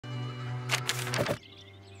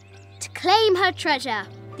To claim her treasure,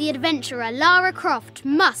 the adventurer Lara Croft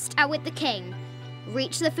must outwit the king,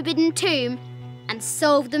 reach the Forbidden Tomb, and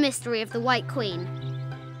solve the mystery of the White Queen.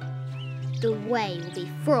 The way will be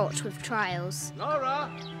fraught with trials.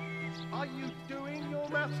 Lara, are you doing your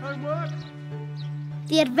maths homework?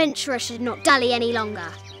 The adventurer should not dally any longer.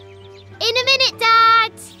 In a minute,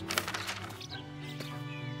 Dad!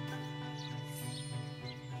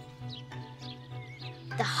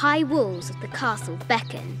 The high walls of the castle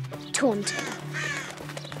beckon, taunting.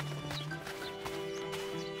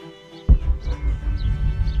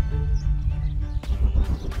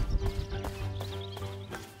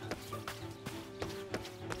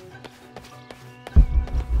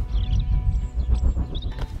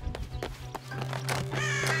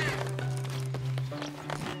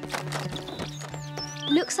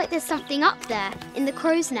 Looks like there's something up there in the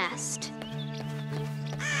crow's nest.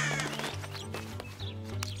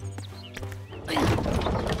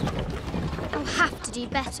 I'll have to do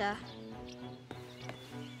better.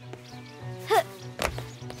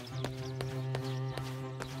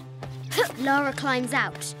 Lara climbs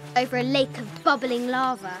out over a lake of bubbling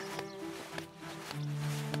lava.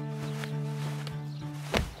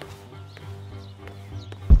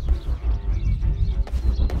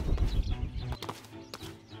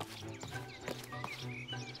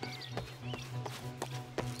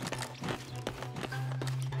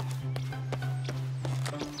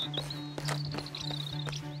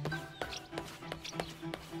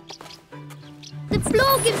 The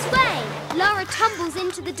floor gives way. Lara tumbles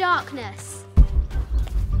into the darkness.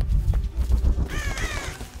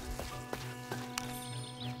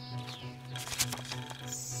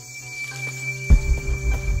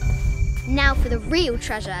 Now for the real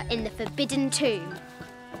treasure in the Forbidden Tomb.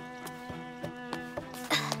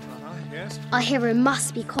 Yes? Our hero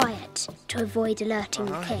must be quiet to avoid alerting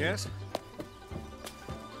the king. Yes?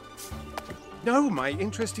 No, my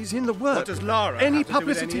interest is in the work. What does Lara any have to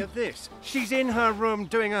publicity do with any of this? She's in her room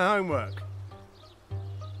doing her homework.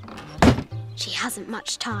 She hasn't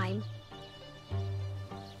much time.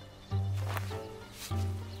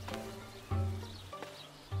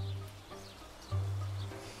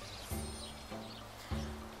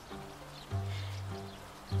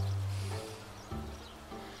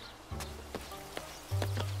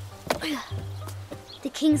 The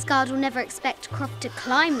King's Guard will never expect Croft to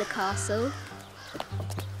climb the castle.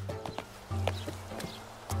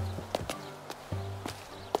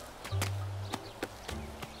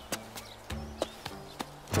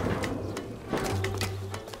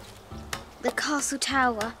 The castle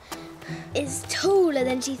tower is taller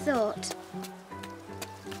than she thought.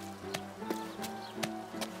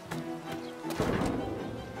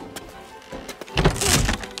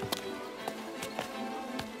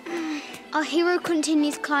 Our hero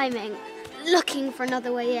continues climbing, looking for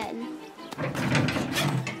another way in.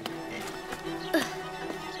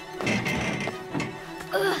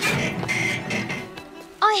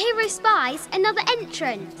 Our hero spies another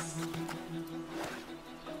entrance.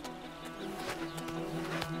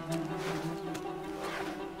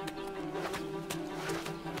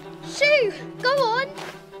 Shoo! Go on!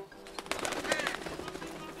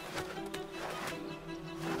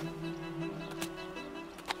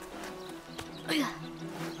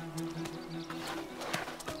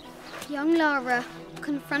 Young Lara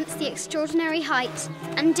confronts the extraordinary height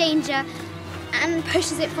and danger and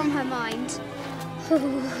pushes it from her mind.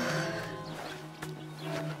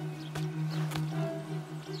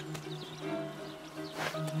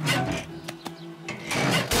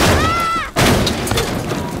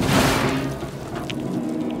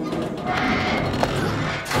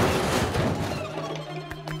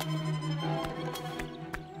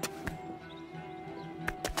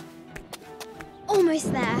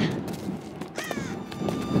 Almost there.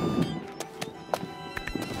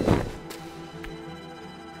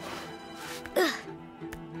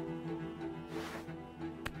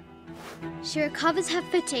 She recovers her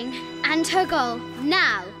footing and her goal.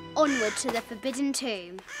 Now, onward to the Forbidden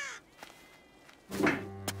Tomb.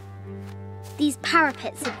 These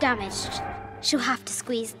parapets are damaged. She'll have to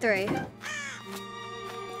squeeze through.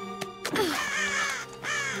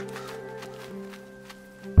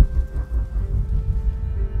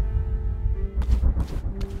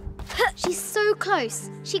 She's so close,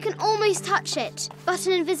 she can almost touch it, but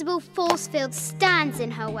an invisible force field stands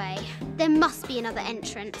in her way. There must be another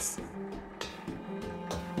entrance.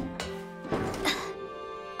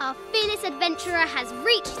 Our fearless adventurer has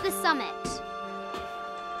reached the summit.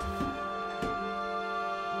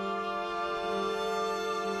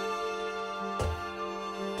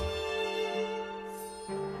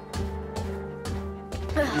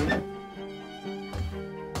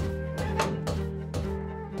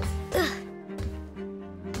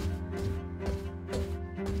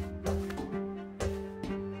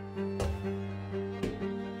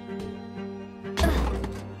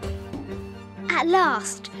 At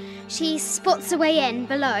last, she spots a way in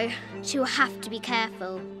below. She will have to be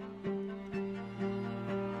careful.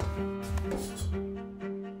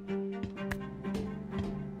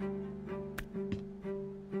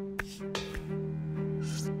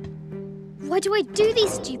 Why do I do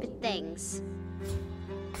these stupid things?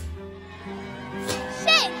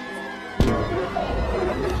 Shit!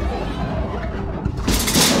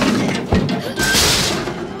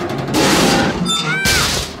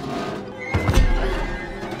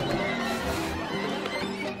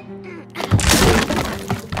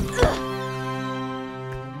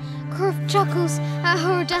 Croft chuckles at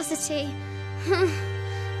her audacity.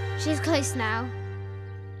 She's close now.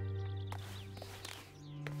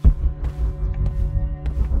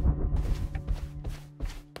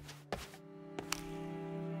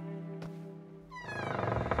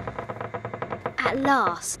 At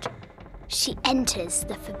last, she enters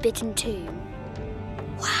the Forbidden Tomb.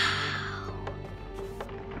 Wow!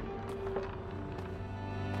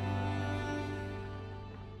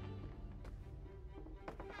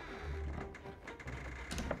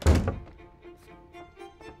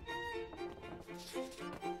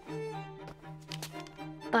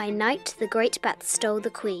 By night, the great bat stole the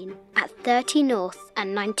queen at 30 north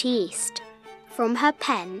and 90 east. From her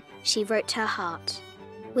pen, she wrote her heart.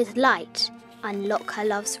 With light, unlock her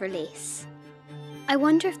love's release. I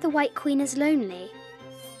wonder if the White Queen is lonely.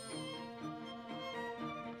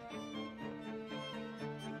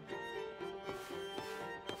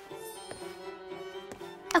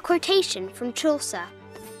 A quotation from Chaucer.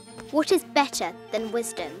 What is better than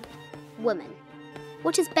wisdom? Woman.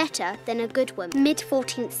 What is better than a good woman?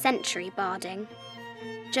 Mid-14th century barding.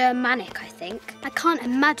 Germanic, I think. I can't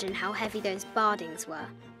imagine how heavy those bardings were.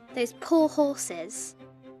 Those poor horses.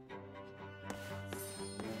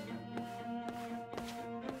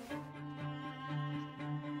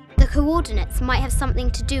 The coordinates might have something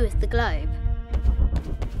to do with the globe.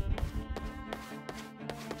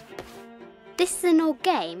 This is an old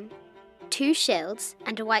game. 2 shields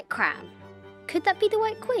and a white crown. Could that be the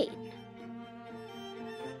White Queen?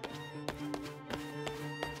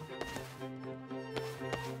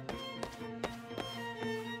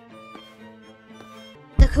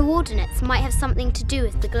 The coordinates might have something to do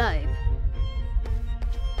with the globe.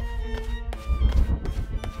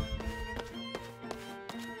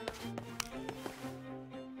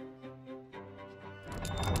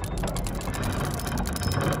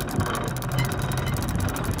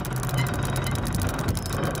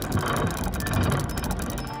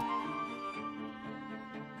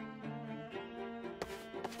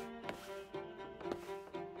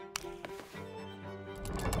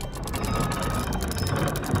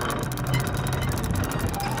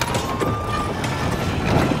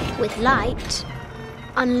 With light,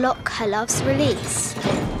 unlock her love's release.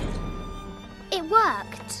 It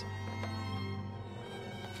worked.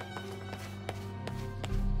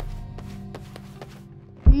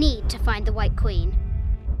 Need to find the White Queen.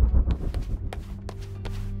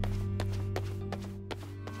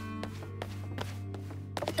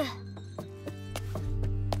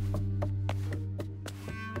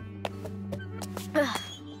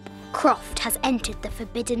 Croft has entered the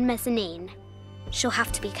forbidden mezzanine. She'll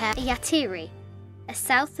have to be careful. Yatiri, a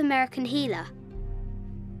South American healer.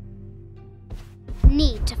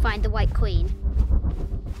 Need to find the White Queen.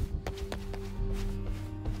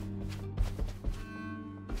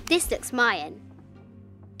 This looks Mayan.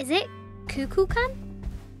 Is it Kukulkan?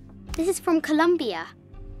 This is from Colombia.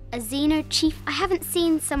 A Xeno chief. I haven't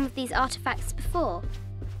seen some of these artifacts before.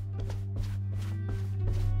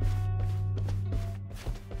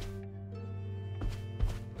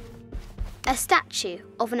 A statue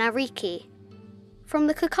of an Ariki from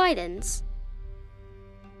the Cook Islands.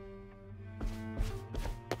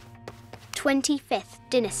 25th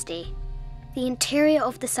dynasty. The interior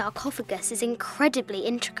of the sarcophagus is incredibly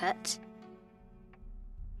intricate.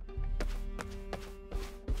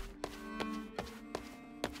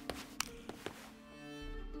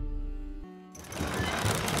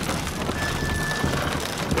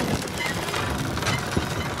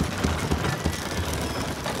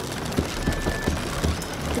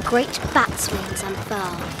 Great bat's wings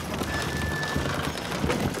unfurl.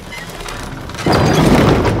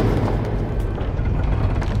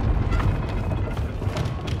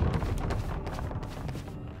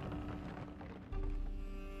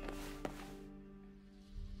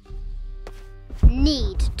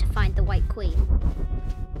 Need to find the White Queen.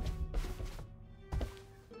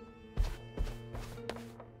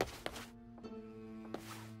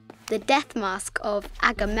 The death mask of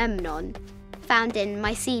Agamemnon, found in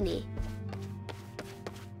Mycenae.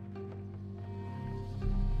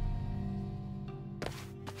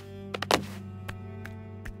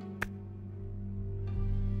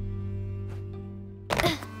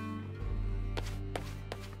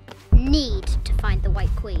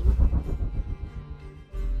 Queen.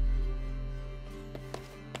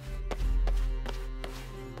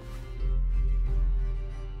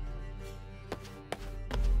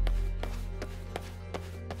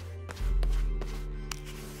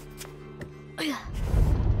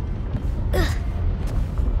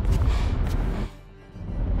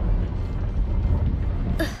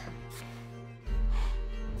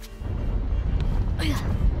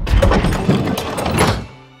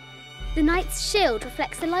 The knight's shield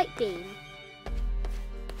reflects the light beam.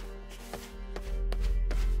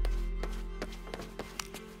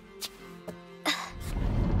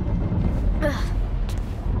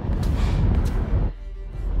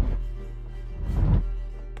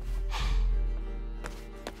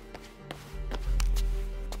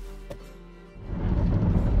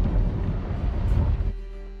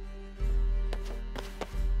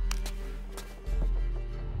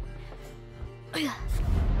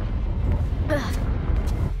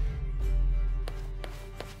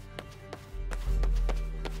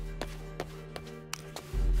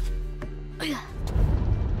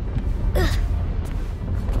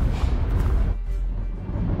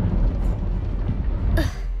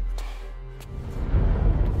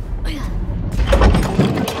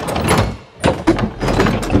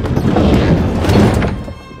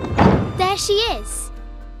 There she is,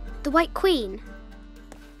 the White Queen,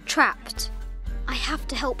 trapped. I have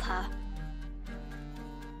to help her.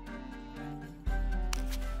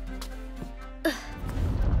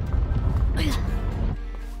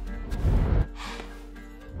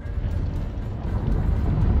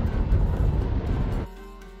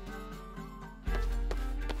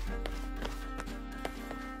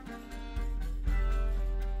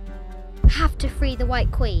 Have to free the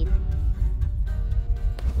White Queen.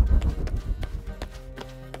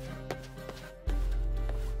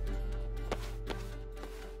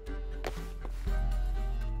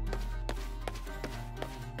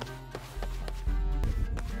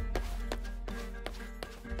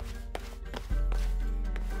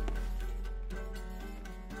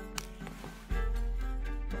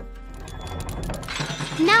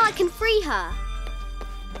 Now I can free her.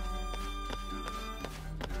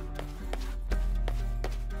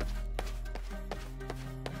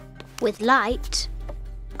 With light,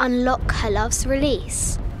 unlock her love's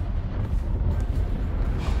release.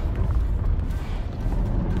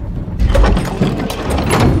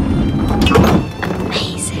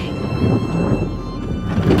 Amazing.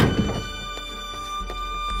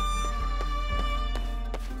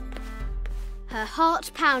 Her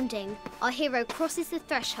heart pounding, our hero crosses the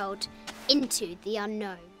threshold into the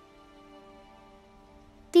unknown.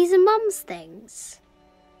 These are Mum's things.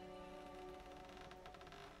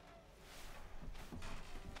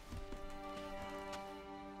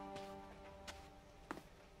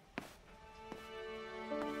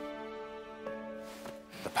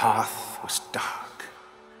 The path was dark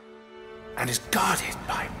and is guarded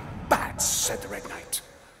by bats, said the Red Knight.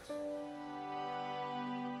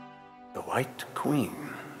 The White Queen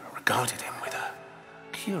regarded him with a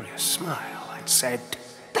curious smile and said,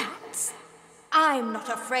 Bats? I'm not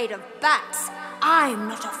afraid of bats. I'm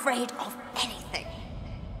not afraid of anything.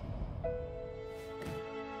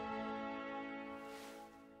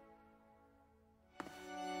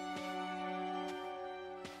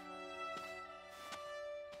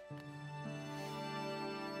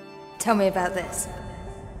 Tell me about this.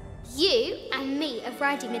 You and me are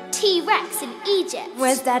riding a T-Rex in Egypt.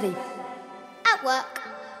 Where's Daddy? At work.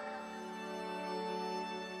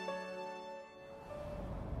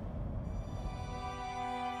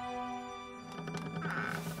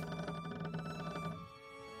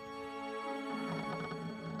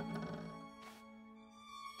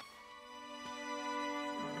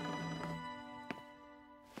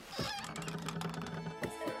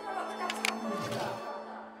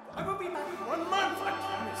 I will be back in 1 month, I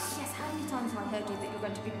promise. Yes, how many times have I heard you that you're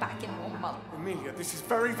going to be back in 1 month? Amelia, this is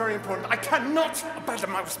very, very important. I cannot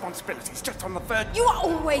abandon my responsibilities just on the verge. You are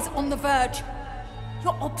always on the verge.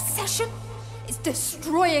 Your obsession is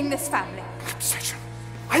destroying this family. Obsession.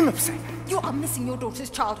 I'm upset. You are missing your daughter's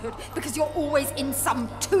childhood because you're always in some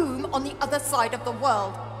tomb on the other side of the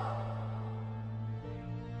world.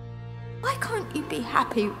 Why can't you be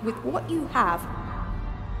happy with what you have?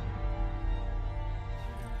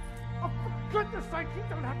 Oh, for goodness sake, you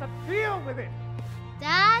don't have to deal with it.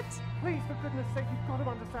 Dad? Please, for goodness sake, you've got to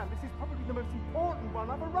understand. This is probably the most important one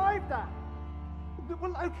I've arrived at.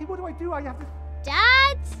 Well, okay, what do I do? I have to...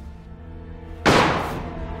 Dad?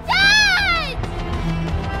 Dad!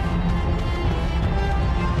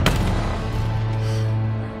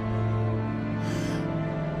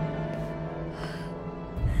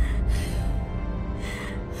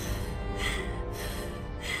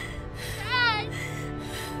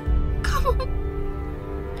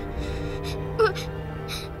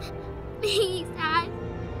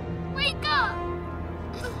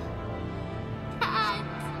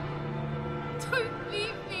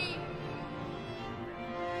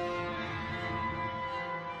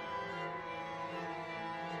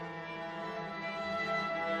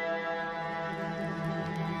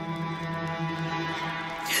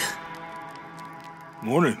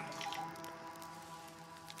 Morning.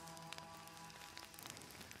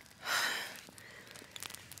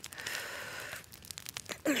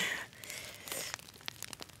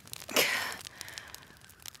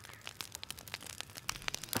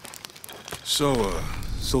 So,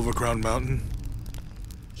 Silver Crown Mountain?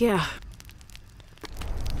 Yeah.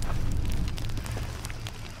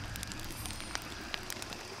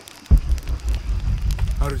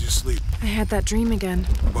 How did you sleep? I had that dream again.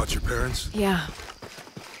 About your parents? Yeah.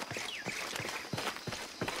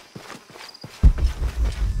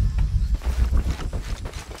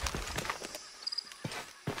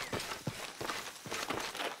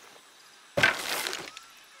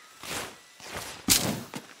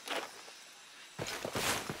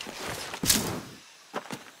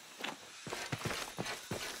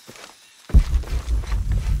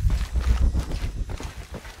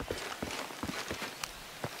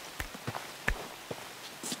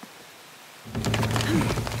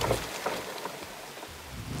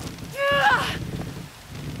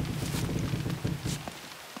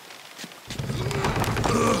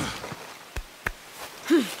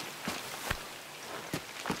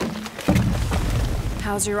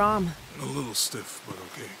 How's your arm? A little stiff, but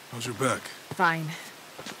okay. How's your back? Fine.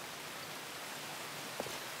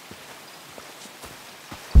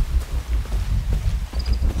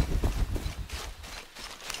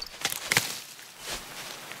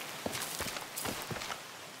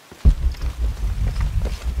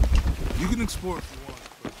 You can explore if you want,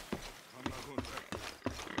 but I'm not going back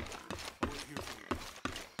here. I'll wait here for you.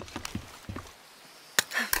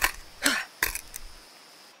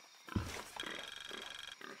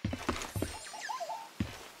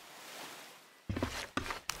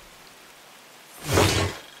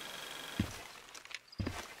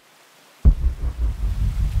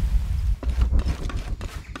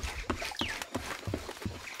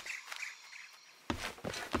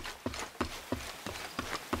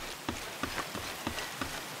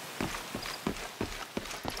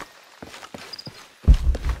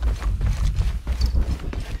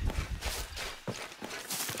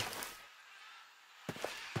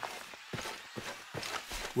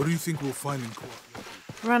 What do you think we'll find in court?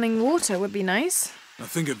 Running water would be nice. I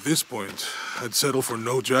think at this point, I'd settle for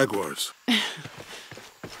no jaguars.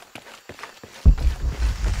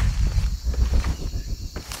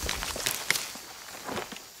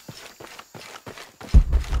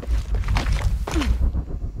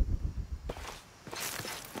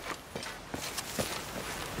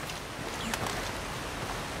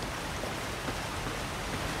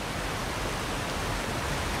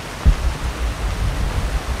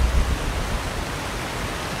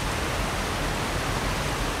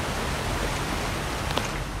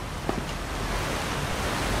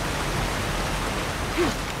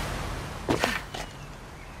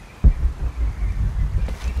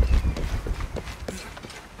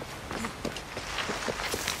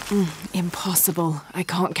 Impossible. I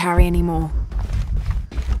can't carry anymore.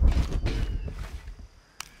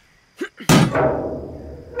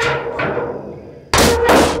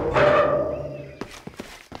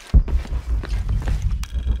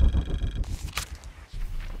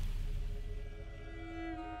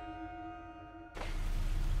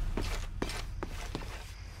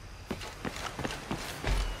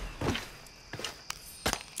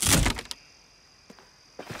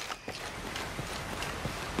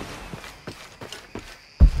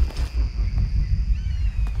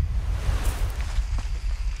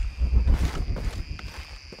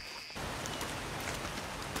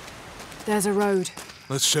 There's a road.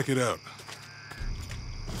 Let's check it out.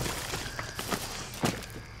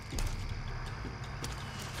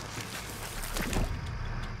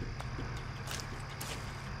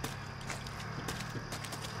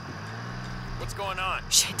 What's going on?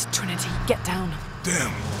 Shit, Trinity, get down.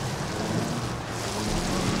 Damn.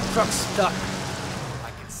 Truck's stuck.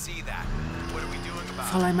 I can see that. What are we doing about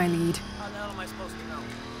it? Follow my lead. How the hell am I supposed to know?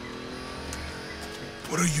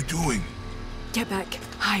 What are you doing? Get back.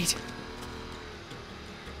 Hide.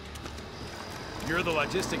 You're the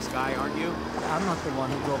logistics guy, aren't you? I'm not the one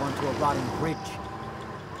who drove onto a rotting bridge.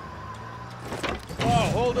 Oh,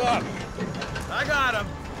 hold up! I got him!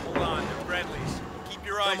 Hold on, they're friendlies. Keep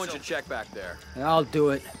your eyes open. Someone should check back there. I'll do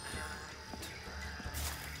it.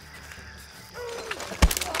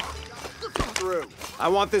 Through. I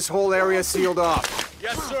want this whole area sealed off.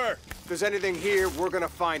 Yes, sir! If there's anything here, we're gonna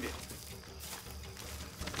find it.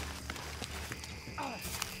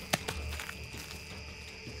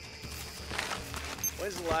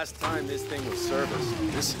 When's the last time this thing was serviced?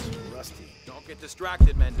 This is rusty. Don't get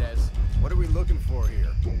distracted, Mendez. What are we looking for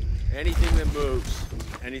here? Anything that moves.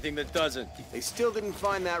 Anything that doesn't. They still didn't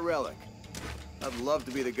find that relic. I'd love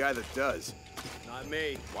to be the guy that does. Not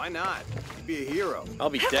me. Why not? You'd be a hero. I'll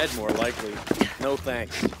be dead more likely. No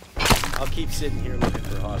thanks. I'll keep sitting here looking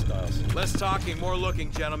for hostiles. Less talking, more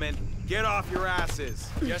looking, gentlemen. Get off your asses.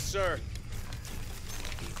 Yes, sir.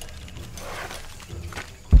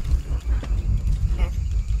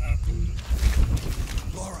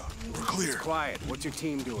 Lara, we're clear. Quiet. What's your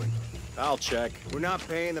team doing? I'll check. We're not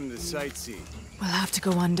paying them to sightsee. We'll have to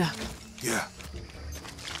go under. Yeah.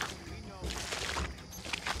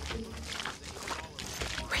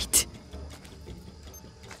 Wait.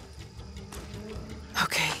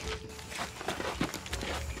 Okay.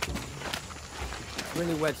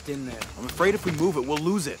 Really wedged in there. I'm afraid if we move it, we'll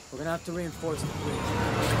lose it. We're gonna have to reinforce the bridge.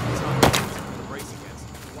 To brace against.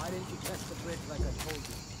 Why didn't you test the bridge like I told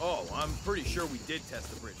you? Oh, I'm pretty sure we did test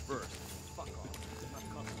the bridge first. Fuck off. It's not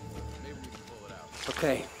coming. Maybe we can pull it out.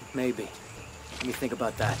 Okay, maybe. Let me think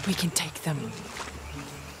about that. We can take them.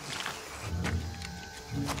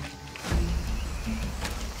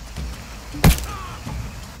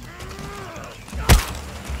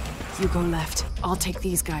 You go left. I'll take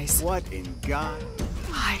these guys. What in God?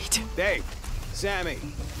 Hide. Dave, Sammy.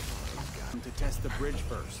 To test the bridge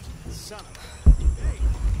first. Son of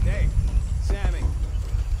a... Dave, Sammy.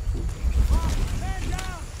 Man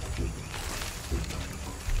down!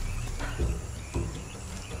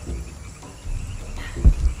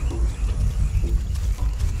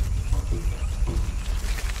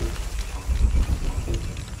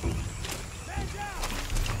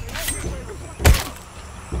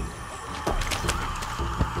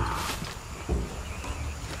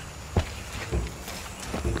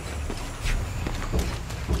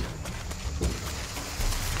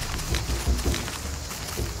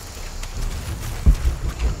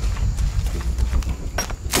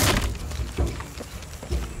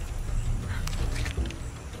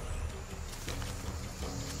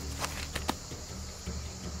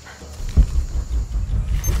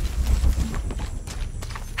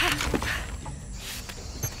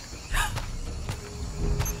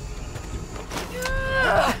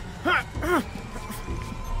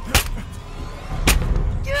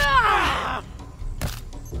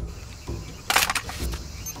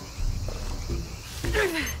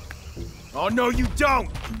 Oh, no, you don't!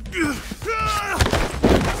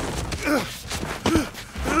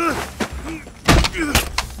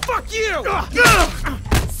 Fuck you!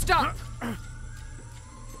 Stop!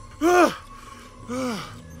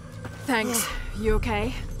 Thanks. You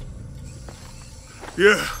okay?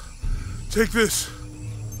 Yeah. Take this.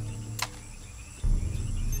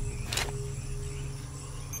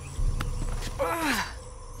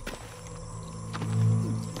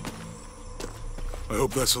 I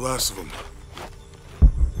hope that's the last of them.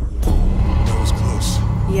 That was close.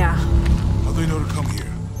 Yeah. How'd they know to come here?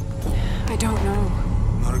 I don't know.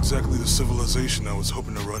 Not exactly the civilization I was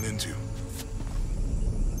hoping to run into.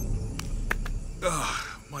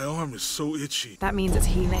 My arm is so itchy. That means it's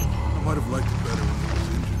healing. I might have liked it better when I was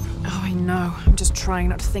injured. Oh, I know. I'm just trying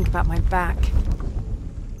not to think about my back.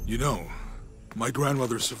 You know, my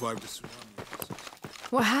grandmother survived a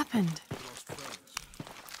tsunami. What happened?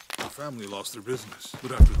 Her family lost their business,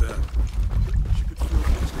 but after that, she could feel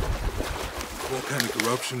things coming. Volcanic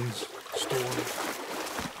eruptions, storms,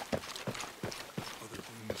 other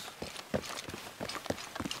things.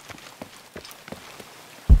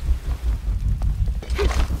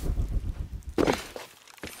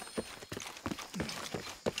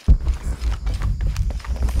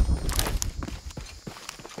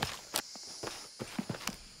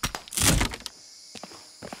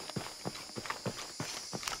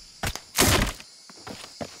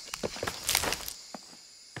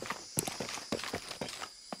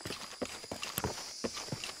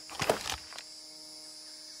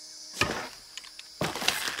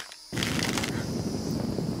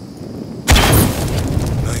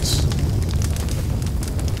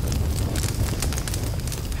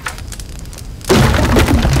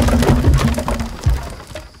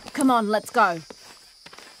 Come on, let's go.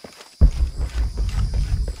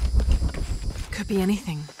 Could be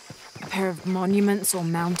anything. A pair of monuments or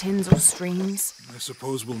mountains or streams. I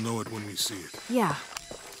suppose we'll know it when we see it. Yeah.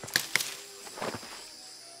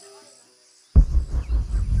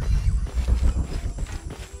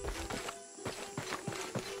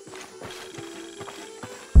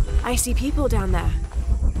 I see people down there.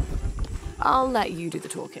 I'll let you do the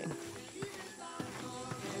talking.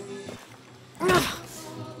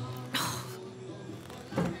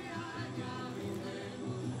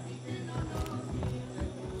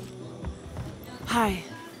 Hi.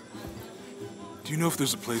 Do you know if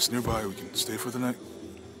there's a place nearby we can stay for the night?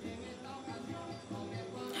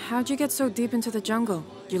 How'd you get so deep into the jungle?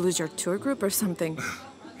 You lose your tour group or something?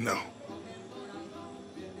 No.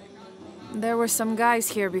 There were some guys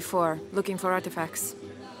here before, looking for artifacts.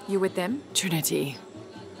 You with them? Trinity.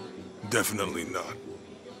 Definitely not.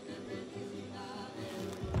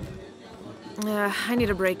 I need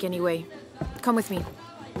a break anyway. Come with me.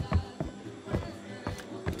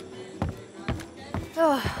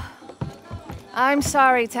 I'm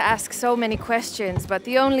sorry to ask so many questions, but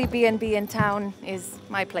the only B&B in town is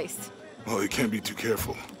my place. Well, you can't be too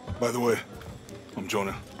careful. By the way, I'm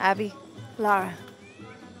Jonah. Abby. Lara.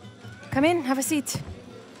 Come in, have a seat.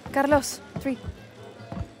 Carlos, 3.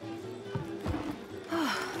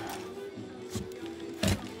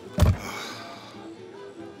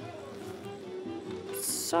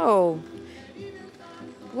 So,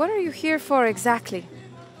 what are you here for exactly?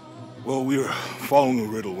 Well, we were following a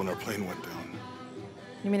riddle when our plane went down.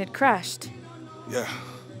 You mean it crashed? Yeah.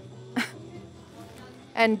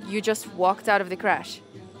 And you just walked out of the crash?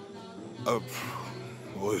 Well,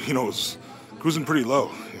 you know, it was cruising pretty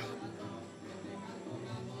low.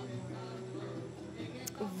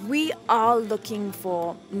 We are looking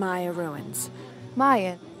for Maya ruins.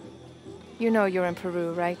 Mayan. You know you're in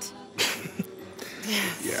Peru, right?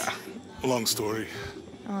 Yeah. Long story.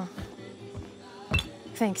 Oh.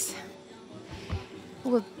 Thanks.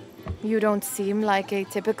 Well, you don't seem like a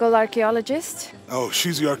typical archaeologist. Oh,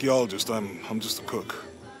 she's the archaeologist. I'm just a cook.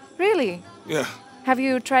 Really? Yeah. Have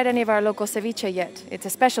you tried any of our local ceviche yet? It's a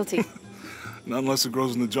specialty. Not unless it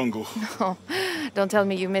grows in the jungle. Oh, don't tell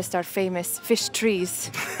me you missed our famous fish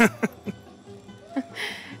trees.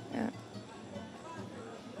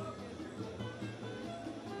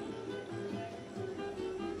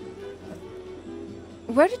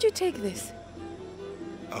 Where did you take this?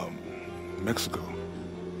 Mexico.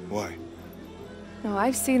 Why? No,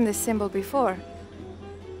 I've seen this symbol before.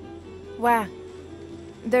 Where?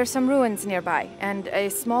 There's some ruins nearby, and a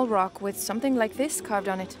small rock with something like this carved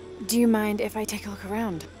on it. Do you mind if I take a look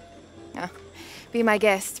around? Be my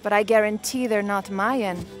guest, but I guarantee they're not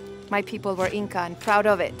Mayan. My people were Inca and proud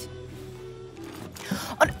of it.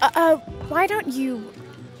 Why don't you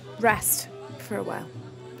rest for a while?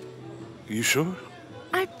 You sure?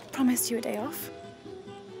 I promised you a day off.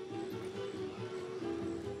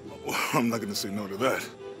 Well, I'm not gonna say no to that.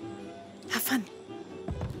 Have fun.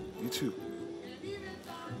 You too.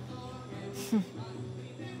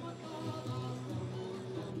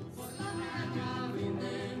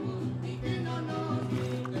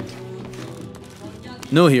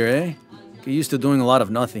 New here, eh? Get used to doing a lot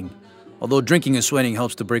of nothing. Although drinking and sweating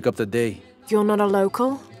helps to break up the day. You're not a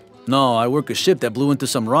local? No, I work a ship that blew into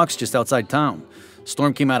some rocks just outside town.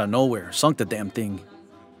 Storm came out of nowhere, sunk the damn thing.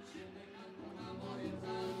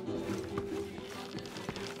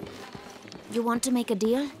 You want to make a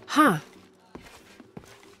deal? Huh.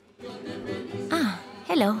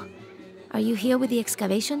 Hello. Are you here with the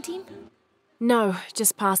excavation team? No,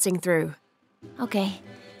 just passing through. Okay.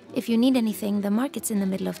 If you need anything, the market's in the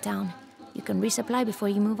middle of town. You can resupply before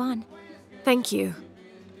you move on. Thank you.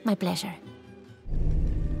 My pleasure.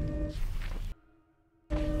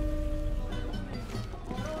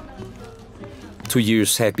 Two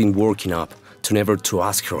years I've been working up to never to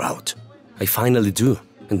ask her out. I finally do,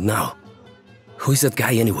 and now, who is that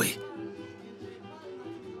guy anyway?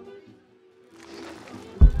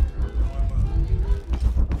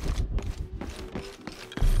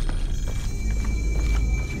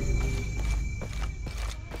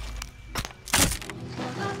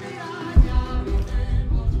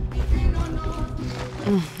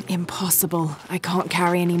 Impossible. I can't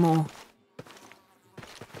carry anymore.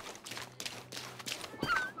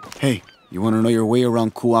 Hey, you want to know your way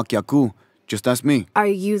around Kuakyaku? Just ask me. Are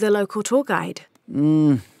you the local tour guide?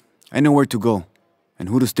 I know where to go, and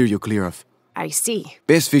who to steer you clear of. I see.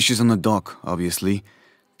 Best fish is on the dock, obviously.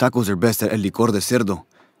 Tacos are best at El Licor de Cerdo,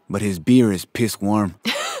 but his beer is piss warm.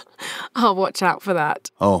 I'll watch out for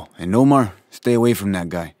that. Oh, and Omar, stay away from that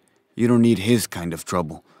guy. You don't need his kind of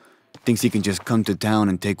trouble. Thinks he can just come to town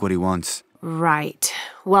and take what he wants. Right.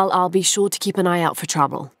 Well, I'll be sure to keep an eye out for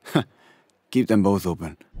trouble. Keep them both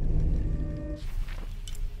open.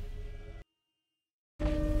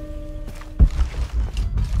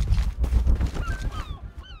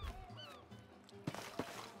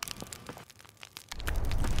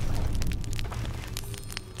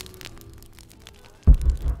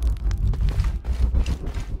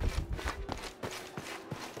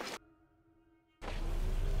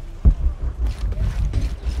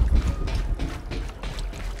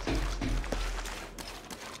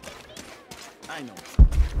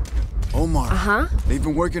 Omar. They've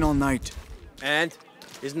been working all night. And?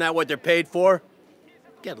 Isn't that what they're paid for?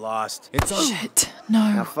 Get lost. Shit. No.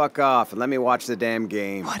 Now fuck off and let me watch the damn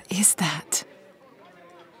game. What is that?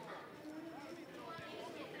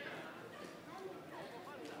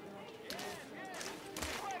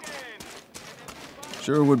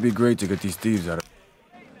 Sure would be great to get these thieves out of...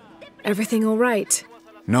 Everything all right?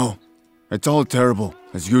 No. It's all terrible,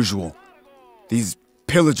 as usual. These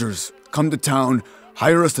pillagers come to town,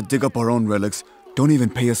 hire us to dig up our own relics, don't even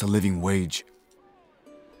pay us a living wage.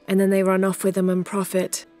 And then they run off with them and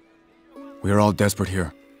profit. We are all desperate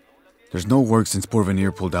here. There's no work since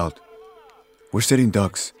Porvenir pulled out. We're sitting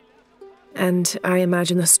ducks. And I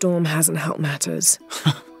imagine the storm hasn't helped matters.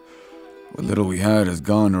 What little we had is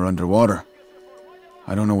gone or underwater.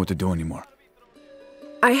 I don't know what to do anymore.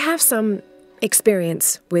 I have some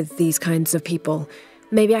experience with these kinds of people.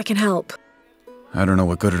 Maybe I can help. I don't know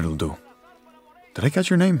what good it'll do. Did I catch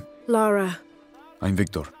your name? Lara. I'm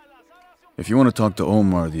Victor. If you want to talk to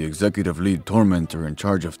Omar, the executive lead tormentor in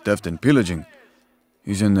charge of theft and pillaging,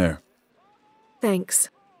 he's in there. Thanks.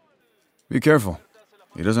 Be careful.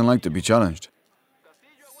 He doesn't like to be challenged.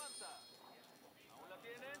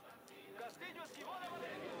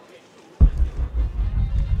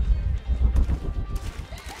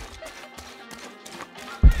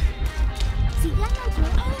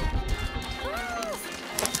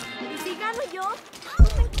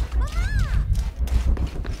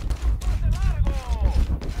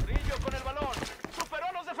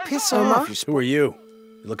 Piss off. Who are you?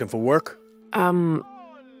 You looking for work?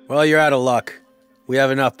 Well, you're out of luck. We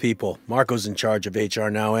have enough people. Marco's in charge of HR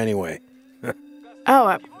now anyway.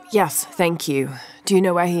 Yes, thank you. Do you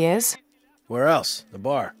know where he is? Where else? The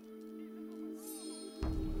bar.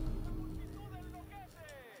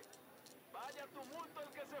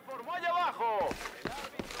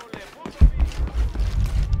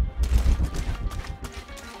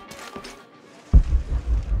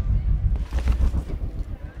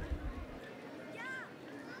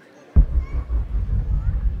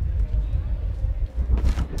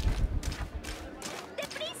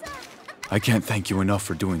 I can't thank you enough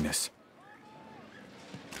for doing this.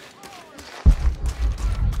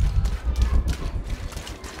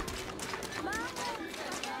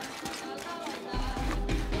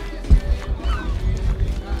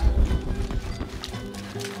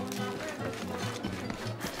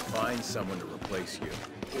 Find someone to replace you.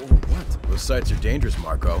 Oh, what? Those sites are dangerous,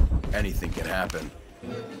 Marco. Anything can happen.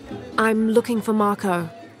 I'm looking for Marco.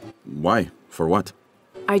 Why? For what?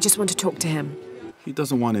 I just want to talk to him. He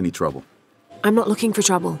doesn't want any trouble. I'm not looking for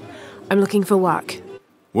trouble. I'm looking for work.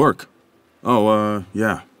 Work? Oh,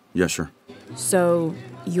 yeah. Yeah, sure. So,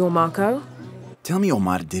 you're Marco? Tell me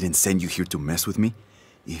Omar didn't send you here to mess with me?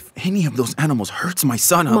 If any of those animals hurts my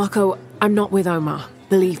son, Marco, I'm not with Omar.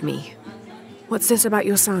 Believe me. What's this about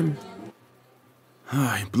your son?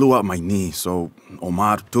 I blew out my knee, so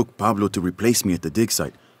Omar took Pablo to replace me at the dig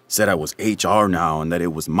site. Said I was HR now and that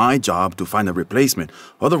it was my job to find a replacement.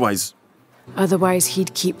 Otherwise,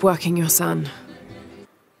 he'd keep working your son.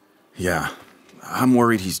 Yeah. I'm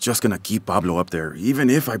worried he's just gonna keep Pablo up there, even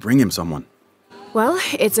if I bring him someone. Well,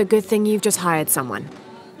 it's a good thing you've just hired someone.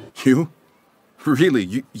 You?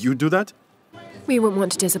 Really? You do that? We wouldn't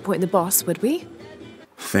want to disappoint the boss, would we?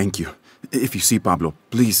 Thank you. If you see Pablo,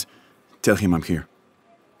 please tell him I'm here.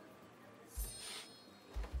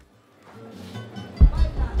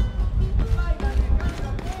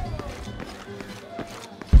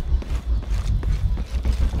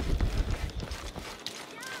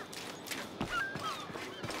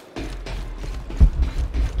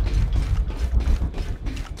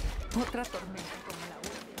 Otra tormenta como la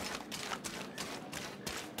última.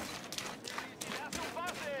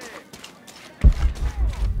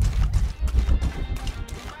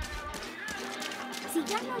 Si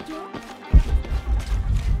gano yo.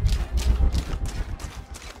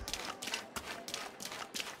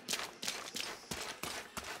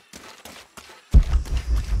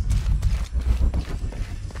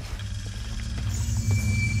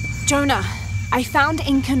 Jonah, I found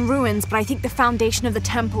Incan ruins, but I think the foundation of the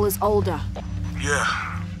temple is older. Yeah,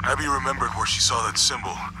 Abby remembered where she saw that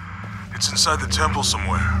symbol. It's inside the temple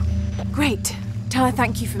somewhere. Great. Tell her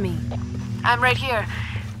thank you for me. I'm right here.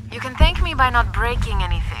 You can thank me by not breaking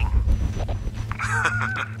anything.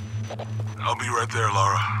 I'll be right there,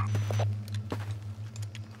 Lara.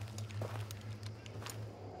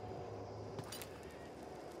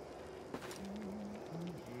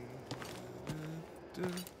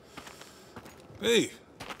 Hey,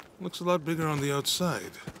 looks a lot bigger on the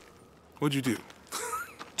outside. What'd you do?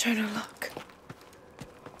 Jonah, look.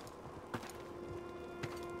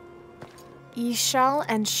 Ishal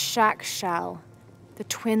and Shakshal. The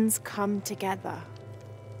twins come together.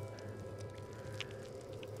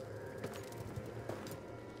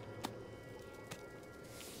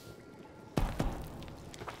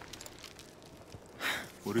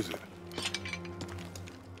 What is it?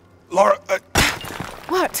 Lara,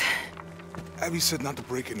 What? Abby said not to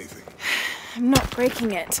break anything. I'm not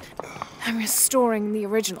breaking it. I'm restoring the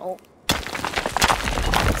original.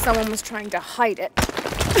 Someone was trying to hide it.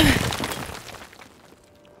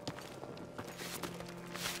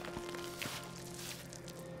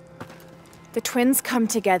 The twins come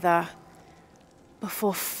together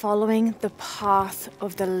before following the path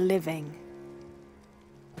of the living.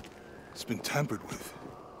 It's been tampered with.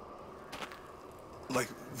 Like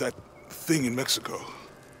that thing in Mexico.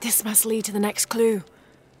 This must lead to the next clue.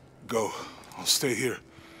 Go. I'll stay here.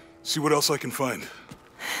 See what else I can find.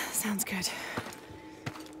 Sounds good.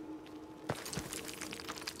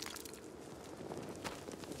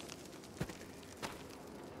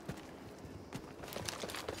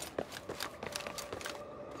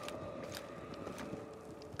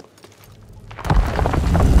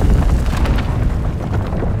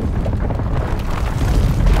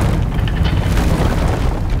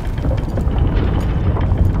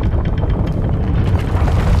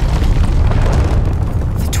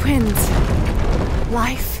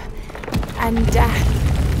 Life and death.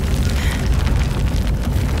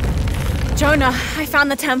 Jonah, I found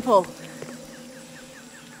the temple.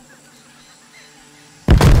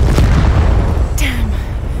 Damn.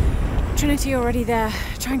 Trinity already there,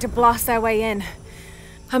 trying to blast their way in.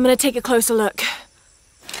 I'm gonna take a closer look.